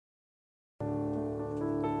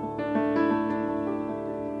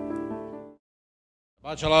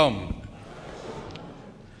Shabbat Shalom.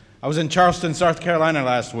 I was in Charleston, South Carolina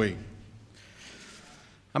last week.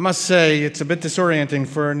 I must say, it's a bit disorienting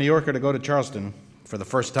for a New Yorker to go to Charleston for the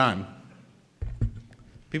first time.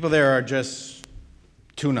 People there are just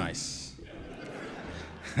too nice.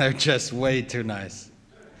 They're just way too nice.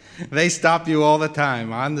 They stop you all the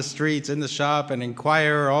time on the streets, in the shop, and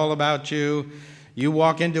inquire all about you. You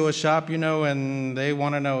walk into a shop, and they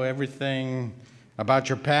want to know everything about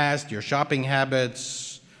your past, your shopping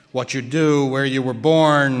habits, what you do, where you were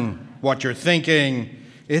born, what you're thinking.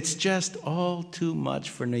 It's just all too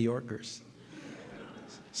much for New Yorkers.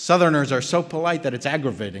 Southerners are so polite that it's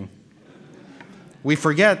aggravating. We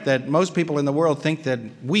forget that most people in the world think that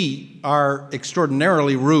we are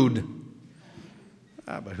extraordinarily rude.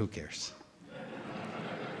 But who cares?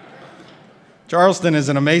 Charleston is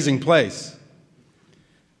an amazing place.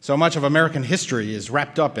 So much of American history is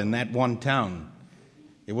wrapped up in that one town.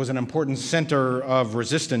 It was an important center of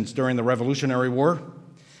resistance during the Revolutionary War.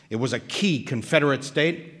 It was a key Confederate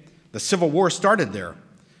state. The Civil War started there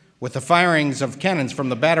with the firings of cannons from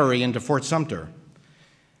the battery into Fort Sumter.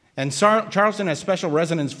 And Charleston has special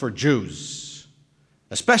resonance for Jews,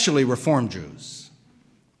 especially Reform Jews.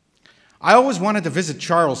 I always wanted to visit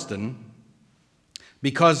Charleston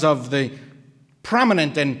because of the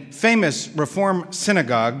prominent and famous Reform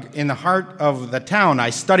synagogue in the heart of the town.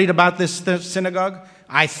 I studied about this synagogue.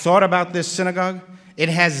 I thought about this synagogue. It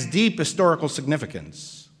has deep historical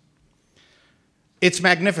significance. It's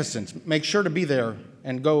magnificent. Make sure to be there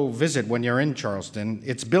and go visit when you're in Charleston.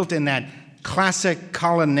 It's built in that classic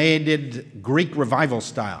colonnaded Greek revival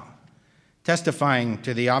style, testifying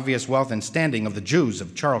to the obvious wealth and standing of the Jews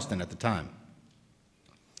of Charleston at the time.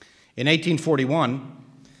 In 1841,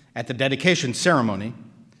 at the dedication ceremony,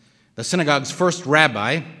 the synagogue's first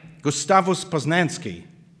rabbi, Gustavus Poznański,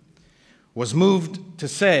 was moved to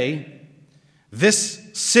say, "This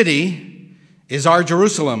city is our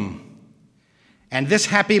Jerusalem, and this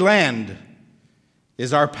happy land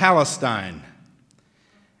is our Palestine."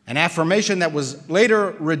 An affirmation that was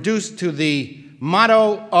later reduced to the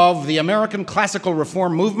motto of the American Classical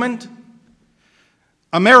Reform movement: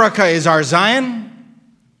 America is our Zion,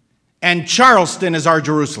 and Charleston is our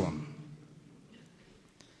Jerusalem.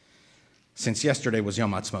 Since yesterday was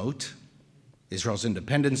Yom Ha'atzmaut, Israel's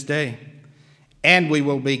Independence Day, and we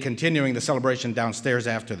will be continuing the celebration downstairs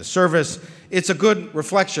after the service, it's a good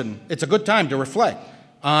reflection. It's a good time to reflect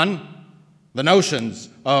on the notions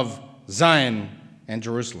of Zion and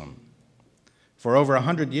Jerusalem. For over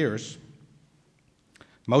 100 years,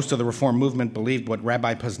 most of the Reform movement believed what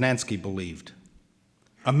Rabbi Poznański believed.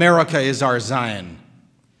 America is our Zion,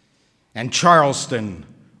 and Charleston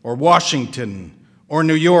or Washington or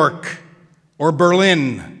New York or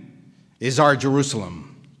Berlin is our Jerusalem.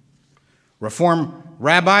 Reform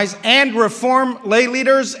rabbis and Reform lay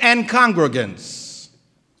leaders and congregants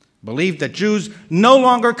believed that Jews no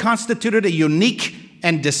longer constituted a unique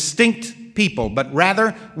and distinct people, but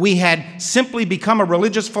rather we had simply become a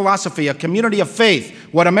religious philosophy, a community of faith,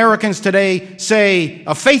 what Americans today say,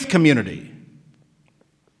 a faith community.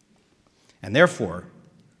 And therefore,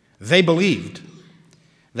 they believed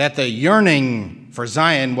that the yearning for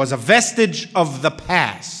Zion was a vestige of the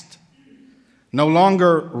past, no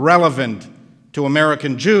longer relevant to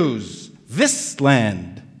American Jews. This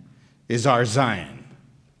land is our Zion.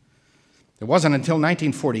 It wasn't until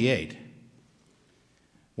 1948,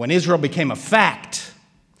 when Israel became a fact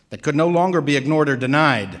that could no longer be ignored or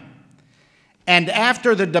denied, and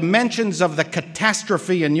after the dimensions of the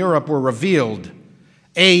catastrophe in Europe were revealed,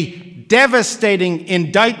 a devastating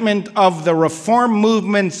indictment of the Reform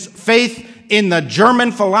movement's faith in the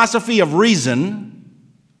German philosophy of reason,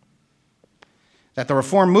 that the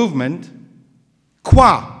Reform movement,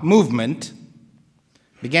 qua movement,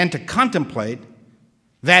 began to contemplate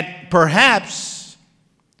that perhaps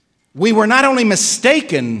we were not only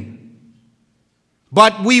mistaken,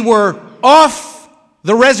 but we were off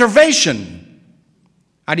the reservation,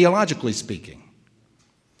 ideologically speaking.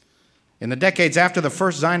 In the decades after the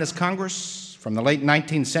First Zionist Congress, from the late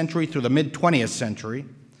 19th century through the mid-20th century,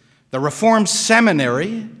 the Reform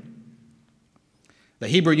Seminary, the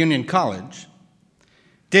Hebrew Union College,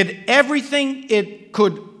 did everything it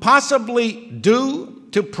could possibly do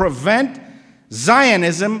to prevent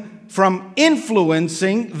Zionism from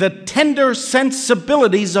influencing the tender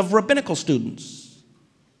sensibilities of rabbinical students.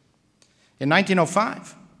 In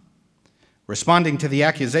 1905, responding to the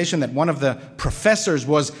accusation that one of the professors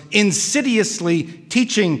was insidiously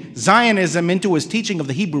teaching Zionism into his teaching of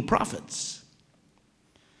the Hebrew prophets,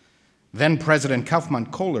 then President Kaufmann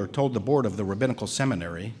Kohler told the board of the rabbinical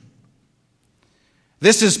seminary,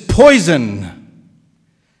 "This is poison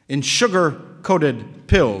in sugar sugar-coated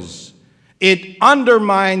pills. It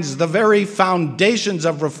undermines the very foundations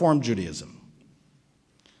of Reform Judaism.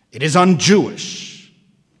 It is un-Jewish.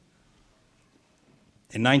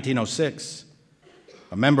 In 1906,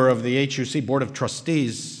 a member of the HUC Board of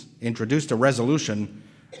Trustees introduced a resolution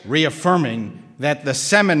reaffirming that the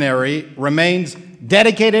seminary remains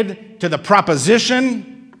dedicated to the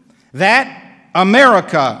proposition that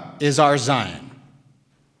America is our Zion.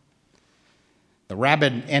 The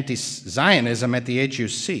rabid anti-Zionism at the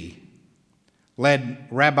HUC led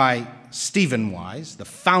Rabbi Stephen Wise, the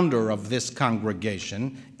founder of this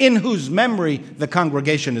congregation, in whose memory the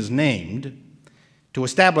congregation is named, to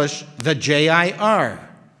establish the JIR,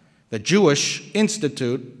 the Jewish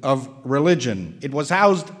Institute of Religion. It was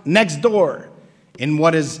housed next door in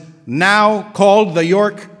what is now called the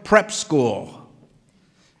York Prep School,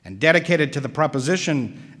 and dedicated to the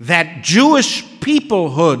proposition that Jewish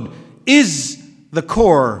peoplehood is the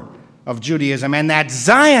core of Judaism, and that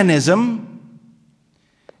Zionism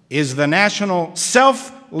is the national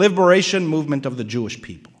self-liberation movement of the Jewish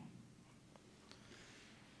people.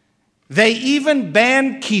 They even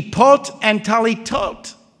banned kippot and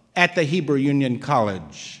talitot at the Hebrew Union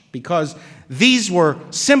College because these were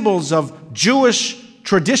symbols of Jewish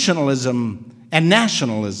traditionalism and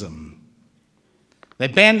nationalism. They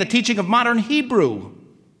banned the teaching of modern Hebrew.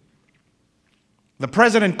 The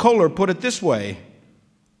President Kohler put it this way: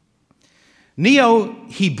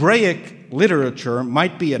 Neo-Hebraic literature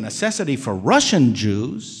might be a necessity for Russian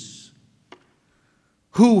Jews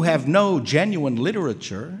who have no genuine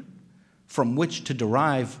literature from which to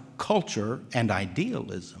derive culture and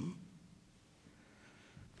idealism.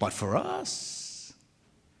 But for us,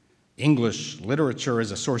 English literature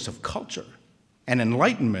is a source of culture and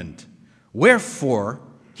enlightenment. Wherefore,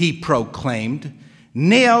 he proclaimed,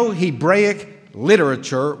 Neo-Hebraic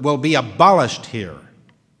literature will be abolished here.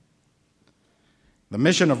 The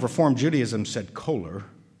mission of Reform Judaism, said Kohler,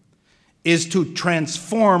 is to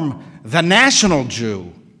transform the national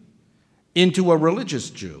Jew into a religious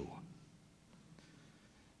Jew.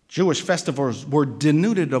 Jewish festivals were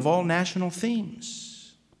denuded of all national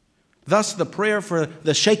themes. Thus, the prayer for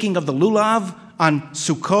the shaking of the lulav on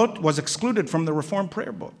Sukkot was excluded from the Reform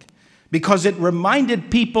Prayer Book because it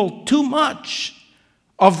reminded people too much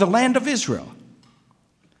of the land of Israel.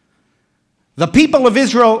 The people of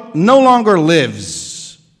Israel no longer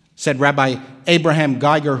lives, said Rabbi Abraham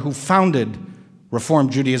Geiger, who founded Reform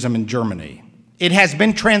Judaism in Germany. It has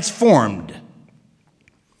been transformed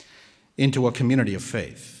into a community of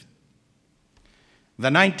faith. The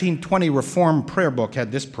 1920 Reform Prayer Book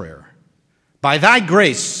had this prayer: By thy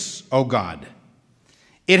grace, O God,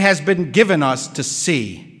 it has been given us to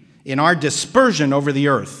see in our dispersion over the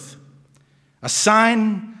earth a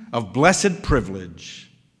sign of blessed privilege.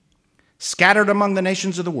 Scattered among the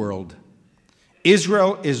nations of the world,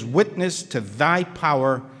 Israel is witness to thy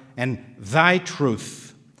power and thy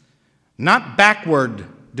truth. Not backward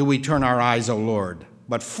do we turn our eyes, O Lord,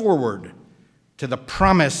 but forward to the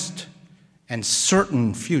promised and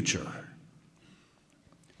certain future.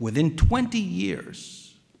 Within 20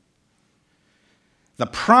 years, the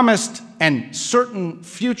promised and certain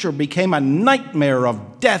future became a nightmare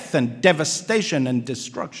of death and devastation and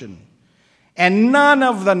destruction. And none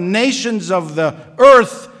of the nations of the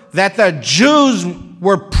earth that the Jews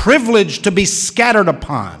were privileged to be scattered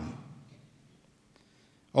upon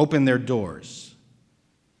opened their doors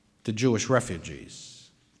to Jewish refugees.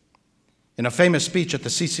 In a famous speech at the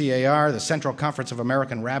CCAR, the Central Conference of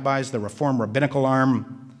American Rabbis, the Reform Rabbinical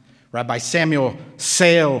Arm, Rabbi Samuel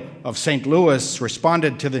Sale of St. Louis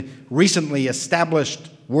responded to the recently established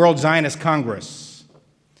World Zionist Congress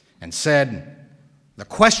and said, "The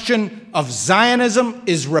question of Zionism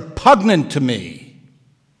is repugnant to me,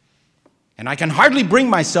 and I can hardly bring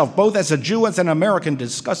myself, both as a Jew and as an American, to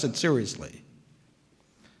discuss it seriously.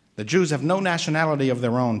 The Jews have no nationality of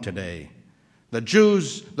their own today. The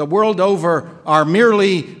Jews, the world over, are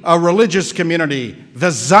merely a religious community.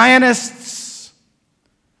 The Zionists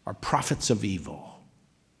are prophets of evil."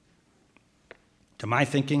 To my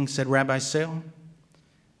thinking, said Rabbi Sale,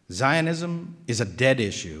 Zionism is a dead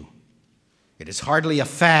issue. It is hardly a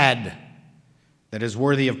fad that is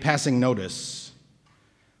worthy of passing notice,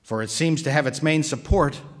 for it seems to have its main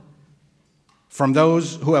support from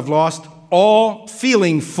those who have lost all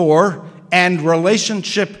feeling for and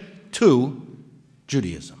relationship to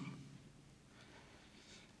Judaism.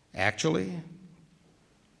 Actually,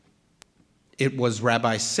 it was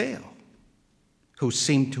Rabbi Sale who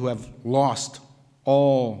seemed to have lost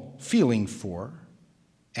all feeling for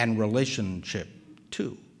and relationship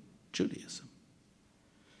to Judaism.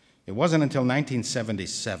 It wasn't until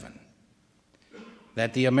 1977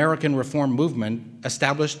 that the American Reform Movement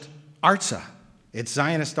established ARTSA, its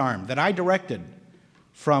Zionist arm, that I directed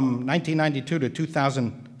from 1992 to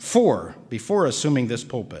 2004 before assuming this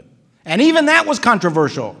pulpit. And even that was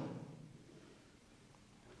controversial.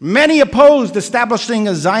 Many opposed establishing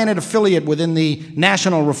a Zionist affiliate within the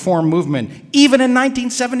National Reform Movement, even in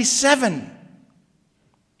 1977.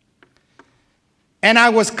 And I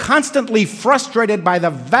was constantly frustrated by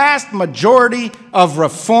the vast majority of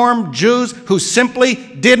Reform Jews who simply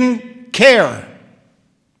didn't care.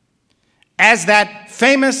 As that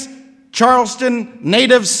famous Charleston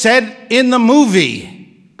native said in the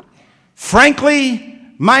movie, "Frankly,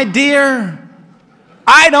 my dear,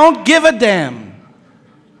 I don't give a damn."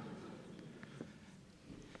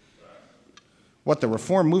 What the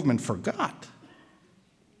Reform Movement forgot,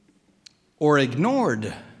 or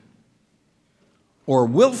ignored, or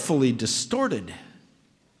willfully distorted,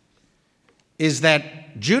 is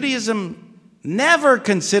that Judaism never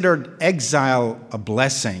considered exile a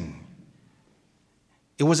blessing.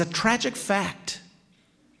 It was a tragic fact.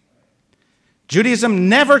 Judaism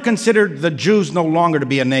never considered the Jews no longer to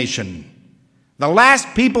be a nation. The last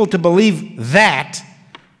people to believe that,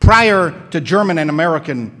 prior to German and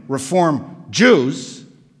American Reform Jews,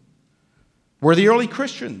 were the early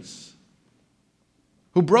Christians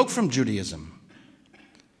who broke from Judaism.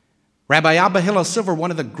 Rabbi Abba Hillel Silver,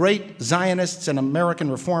 one of the great Zionists and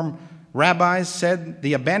American Reform rabbis, said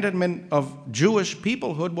the abandonment of Jewish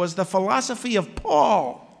peoplehood was the philosophy of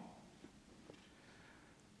Paul.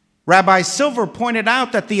 Rabbi Silver pointed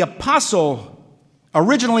out that the apostle,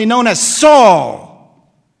 originally known as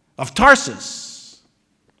Saul of Tarsus,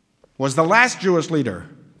 was the last Jewish leader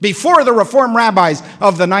before the Reform rabbis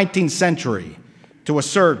of the 19th century to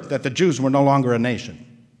assert that the Jews were no longer a nation.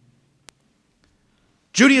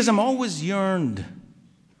 Judaism always yearned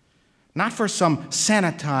not for some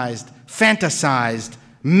sanitized, fantasized,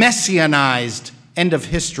 messianized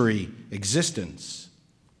end-of-history existence,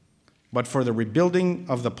 but for the rebuilding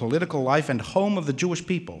of the political life and home of the Jewish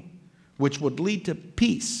people, which would lead to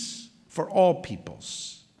peace for all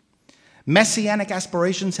peoples. Messianic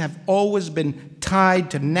aspirations have always been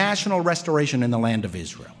tied to national restoration in the land of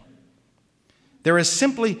Israel. There is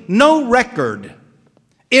simply no record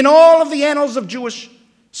in all of the annals of Jewish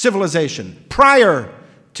civilization prior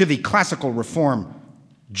to the classical Reform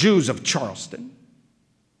Jews of Charleston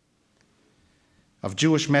of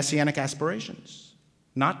Jewish messianic aspirations,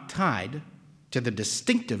 not tied to the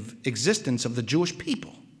distinctive existence of the Jewish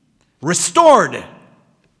people, restored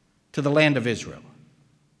to the land of Israel.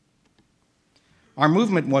 Our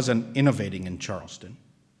movement wasn't innovating in Charleston.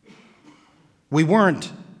 We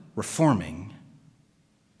weren't reforming.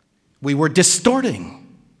 We were distorting.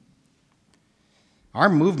 Our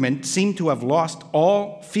movement seemed to have lost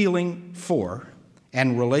all feeling for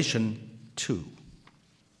and relation to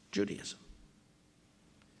Judaism.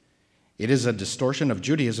 It is a distortion of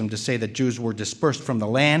Judaism to say that Jews were dispersed from the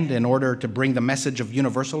land in order to bring the message of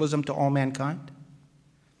universalism to all mankind,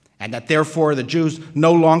 and that therefore the Jews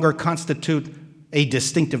no longer constitute a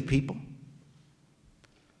distinctive people.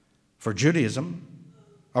 For Judaism,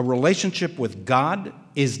 a relationship with God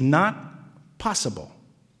is not possible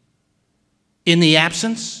in the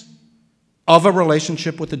absence of a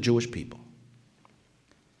relationship with the Jewish people.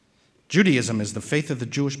 Judaism is the faith of the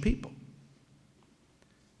Jewish people.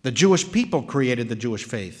 The Jewish people created the Jewish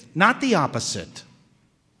faith, not the opposite.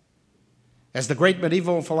 As the great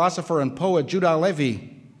medieval philosopher and poet Judah Levi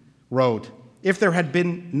wrote, if there had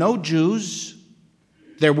been no Jews,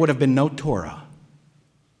 there would have been no Torah.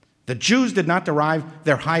 The Jews did not derive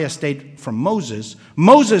their high estate from Moses.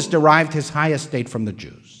 Moses derived his high estate from the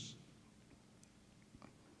Jews.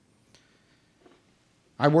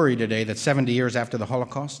 I worry today that 70 years after the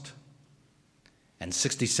Holocaust and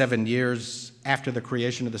 67 years after the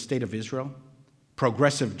creation of the State of Israel,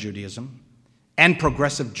 progressive Judaism and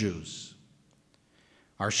progressive Jews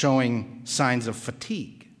are showing signs of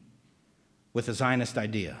fatigue with the Zionist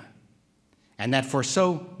idea, and that for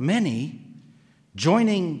so many,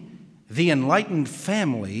 joining the enlightened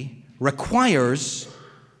family requires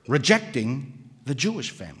rejecting the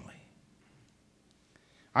Jewish family.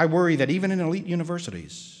 I worry that even in elite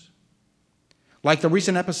universities, like the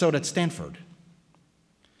recent episode at Stanford,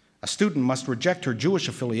 a student must reject her Jewish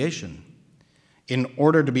affiliation in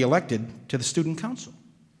order to be elected to the student council.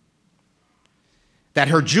 That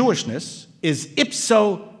her Jewishness is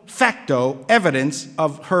ipso facto evidence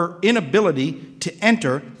of her inability to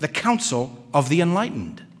enter the council of the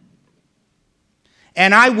enlightened.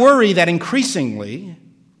 And I worry that increasingly,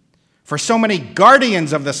 for so many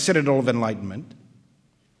guardians of the citadel of enlightenment,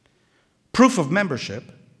 proof of membership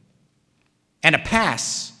and a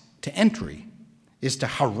pass to entry is to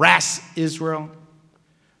harass Israel,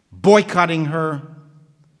 boycotting her,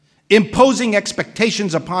 imposing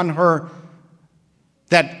expectations upon her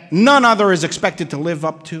that none other is expected to live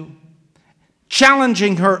up to,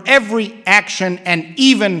 challenging her every action and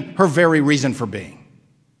even her very reason for being.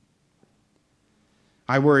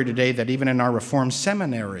 I worry today that even in our Reformed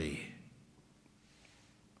seminary,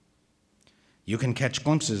 you can catch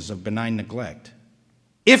glimpses of benign neglect,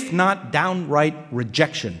 if not downright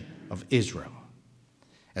rejection of Israel.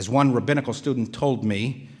 As one rabbinical student told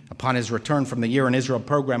me upon his return from the Year in Israel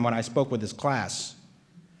program when I spoke with his class,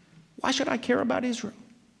 "Why should I care about Israel?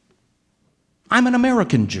 I'm an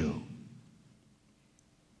American Jew."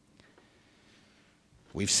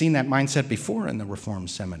 We've seen that mindset before in the Reformed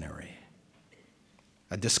seminary.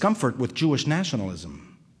 A discomfort with Jewish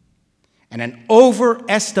nationalism and an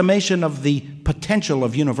overestimation of the potential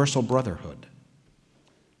of universal brotherhood.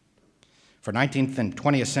 For 19th and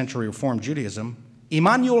 20th century Reformed Judaism,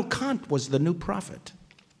 Immanuel Kant was the new prophet.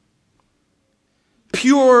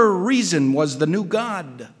 Pure reason was the new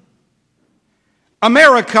God.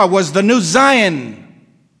 America was the new Zion.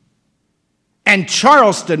 And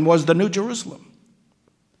Charleston was the new Jerusalem.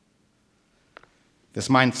 This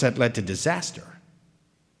mindset led to disaster.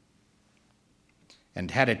 And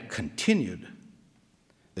had it continued,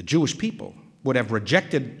 the Jewish people would have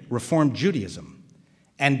rejected Reformed Judaism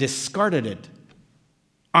and discarded it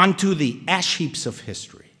onto the ash heaps of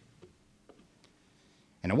history.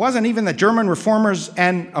 And it wasn't even that German reformers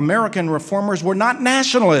and American reformers were not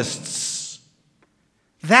nationalists.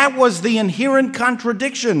 That was the inherent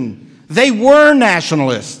contradiction. They were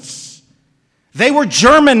nationalists. They were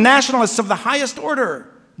German nationalists of the highest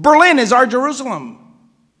order. Berlin is our Jerusalem.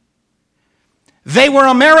 They were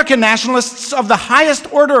American nationalists of the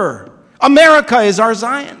highest order. America is our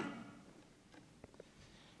Zion.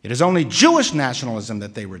 It is only Jewish nationalism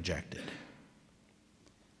that they rejected.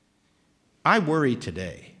 I worry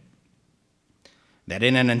today that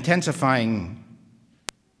in an intensifying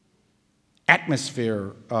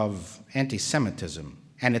atmosphere of anti-Semitism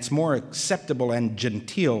and its more acceptable and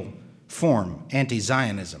genteel form,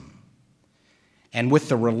 anti-Zionism, and with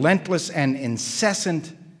the relentless and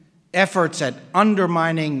incessant efforts at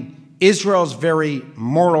undermining Israel's very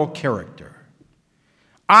moral character,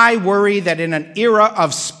 I worry that in an era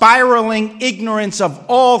of spiraling ignorance of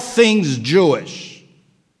all things Jewish,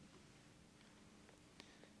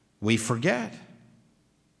 we forget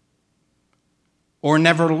or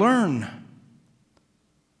never learn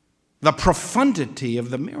the profundity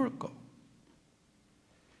of the miracle.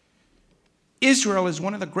 Israel is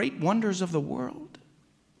one of the great wonders of the world.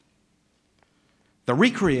 The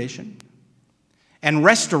recreation and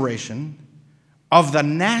restoration of the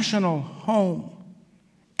national home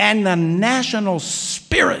and the national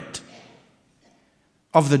spirit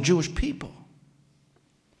of the Jewish people.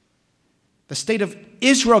 The state of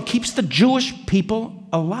Israel keeps the Jewish people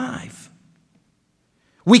alive.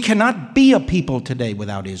 We cannot be a people today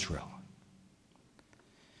without Israel.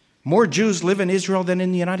 More Jews live in Israel than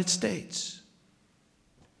in the United States.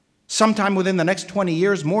 Sometime within the next 20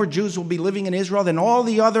 years, more Jews will be living in Israel than all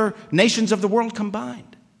the other nations of the world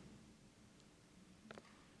combined.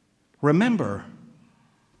 Remember,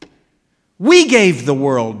 we gave the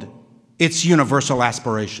world its universal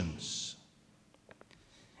aspirations.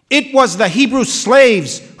 It was the Hebrew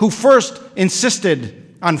slaves who first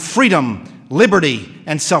insisted on freedom, liberty,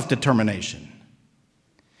 and self-determination.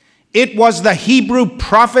 It was the Hebrew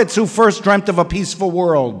prophets who first dreamt of a peaceful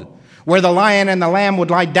world, where the lion and the lamb would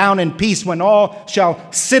lie down in peace, when all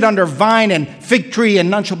shall sit under vine and fig tree and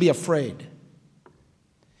none shall be afraid.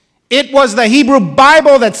 It was the Hebrew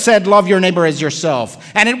Bible that said, love your neighbor as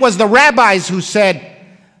yourself. And it was the rabbis who said,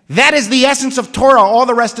 that is the essence of Torah. All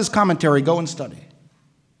the rest is commentary. Go and study.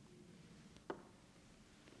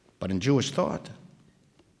 But in Jewish thought,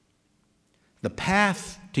 the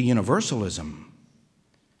path to universalism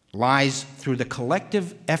lies through the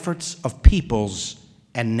collective efforts of peoples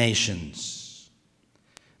and nations.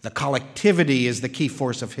 The collectivity is the key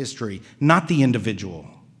force of history, not the individual.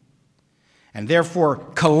 And therefore,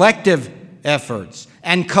 collective efforts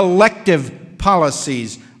and collective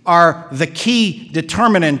policies are the key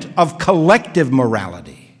determinant of collective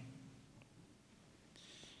morality.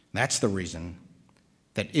 That's the reason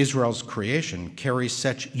that Israel's creation carries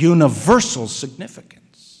such universal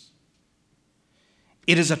significance.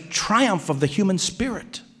 It is a triumph of the human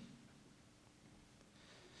spirit.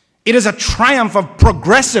 It is a triumph of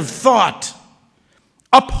progressive thought,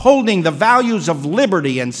 upholding the values of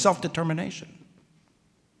liberty and self-determination.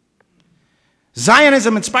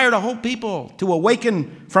 Zionism inspired a whole people to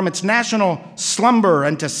awaken from its national slumber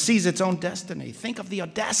and to seize its own destiny. Think of the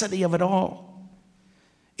audacity of it all.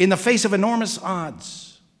 in the face of enormous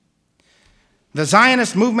odds. The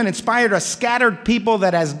Zionist movement inspired a scattered people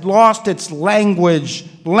that has lost its language,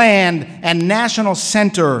 land, and national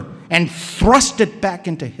center and thrust it back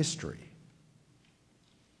into history.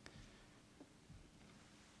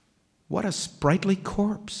 What a sprightly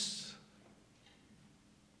corpse.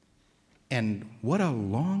 And what a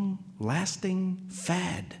long-lasting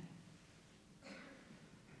fad.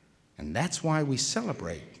 And that's why we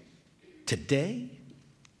celebrate today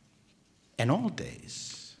and all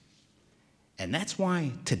days. And that's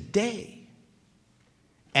why today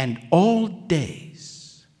and all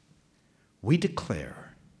days we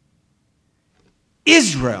declare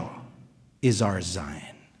Israel is our Zion.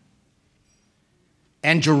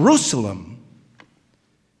 And Jerusalem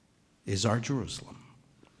is our Jerusalem.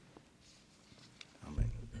 Amen.